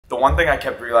The one thing I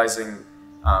kept realizing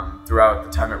throughout the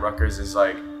time at Rutgers is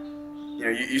like, you know,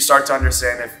 you start to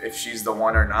understand if she's the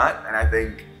one or not. And I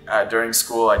think during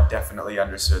school, I definitely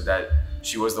understood that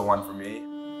she was the one for me.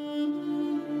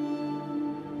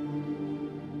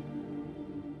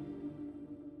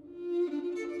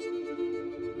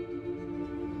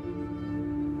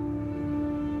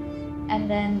 And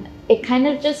then it kind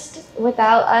of just,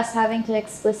 without us having to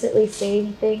explicitly say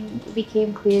anything, it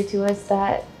became clear to us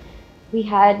that we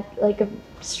had like a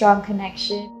strong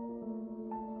connection.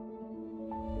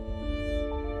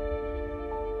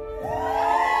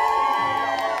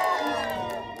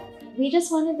 We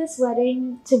just wanted this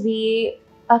wedding to be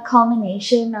a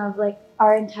culmination of like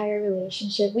our entire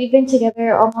relationship. We've been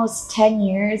together almost 10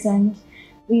 years and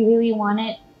we really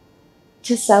wanted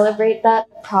to celebrate that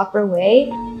the proper way.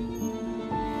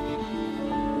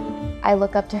 I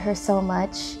look up to her so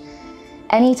much.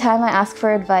 Anytime I ask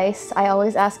for advice, I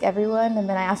always ask everyone, and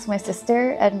then I ask my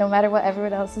sister, and no matter what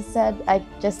everyone else has said, I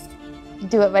just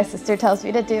do what my sister tells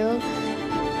me to do.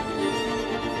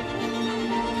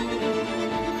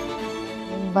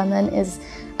 Vandan is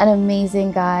an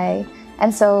amazing guy,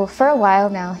 and so for a while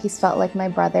now, he's felt like my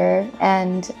brother,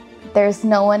 and there's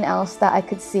no one else that I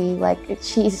could see. Like,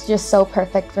 she's just so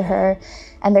perfect for her,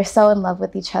 and they're so in love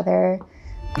with each other.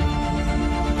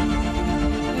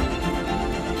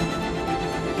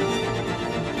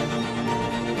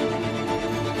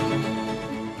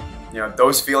 You know,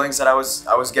 those feelings that I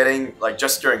was getting like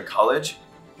just during college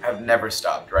have never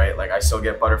stopped, right? Like I still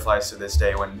get butterflies to this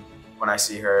day when I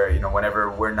see her. You know,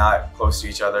 whenever we're not close to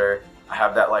each other, I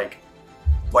have that like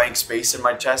blank space in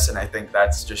my chest, and I think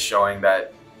that's just showing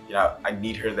that, you know, I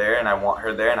need her there and I want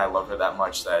her there and I love her that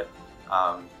much that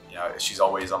you know, she's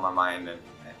always on my mind and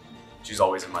she's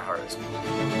always in my heart as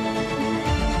well.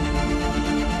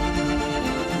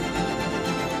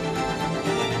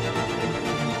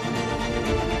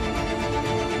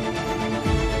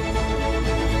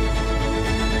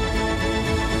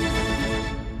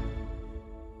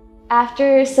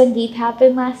 After Sangeet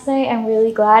happened last night, I'm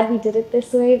really glad we did it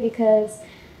this way because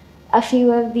a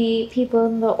few of the people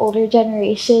in the older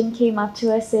generation came up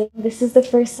to us saying, this is the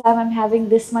first time I'm having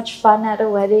this much fun at a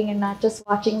wedding and not just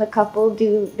watching the couple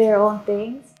do their own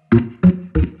things.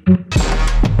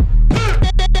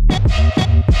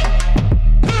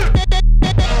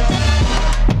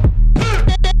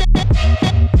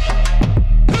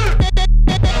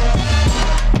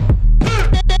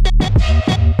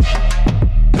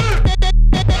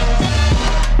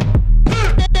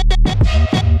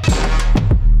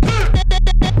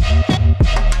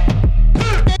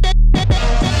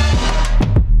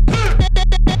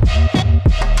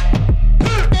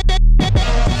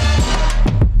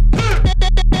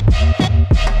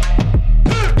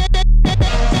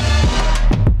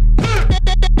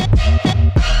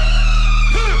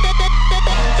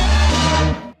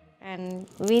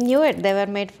 We knew it, they were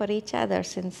made for each other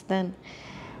since then.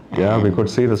 Yeah, we could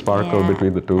see the sparkle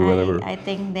between the two whenever. I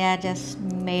think they are just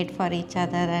made for each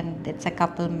other and it's a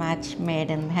couple match made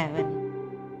in heaven.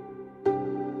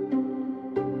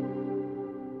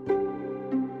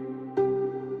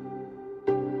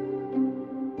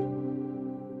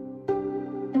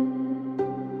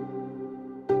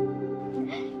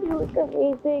 You look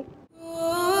amazing.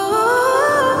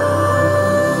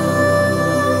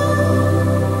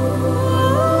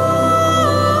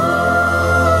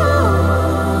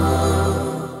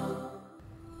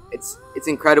 It's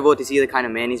incredible to see the kind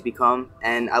of man he's become,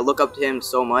 and I look up to him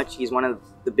so much. He's one of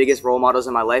the biggest role models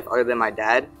in my life other than my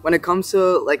dad. When it comes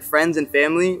to like friends and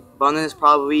family, Vandan is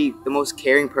probably the most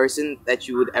caring person that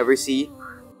you would ever see.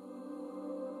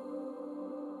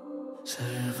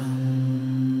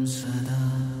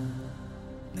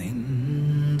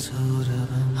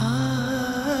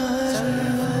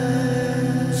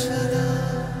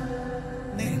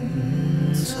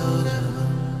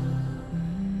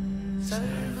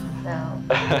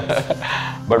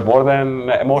 But more than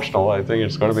emotional, I think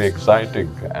it's going to be exciting,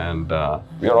 and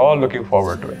we are all looking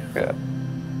forward to it. Yeah.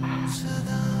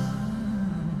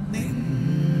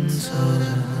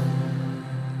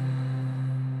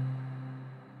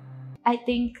 I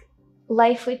think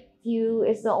life with you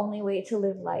is the only way to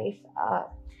live life.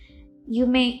 You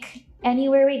make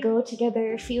anywhere we go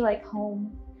together feel like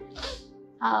home.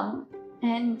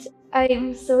 And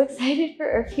I'm so excited for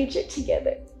our future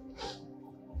together.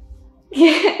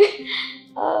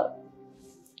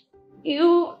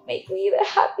 You make me the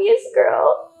happiest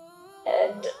girl,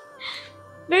 and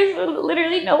there's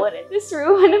literally no one in this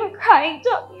room and I'm crying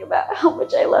talking about how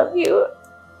much I love you.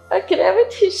 Can I have a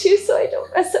tissue so I don't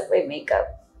mess up my makeup?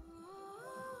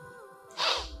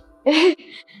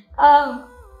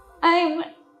 I'm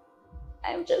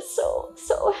I'm just so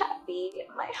happy.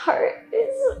 My heart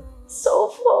is so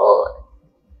full.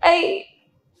 I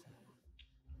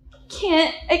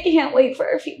can't wait for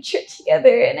our future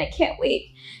together, and I can't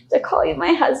wait to call you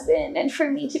my husband and for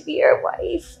me to be your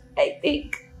wife. I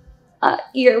think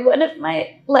you're one of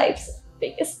my life's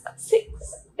biggest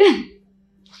blessings.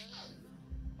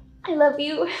 I love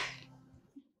you.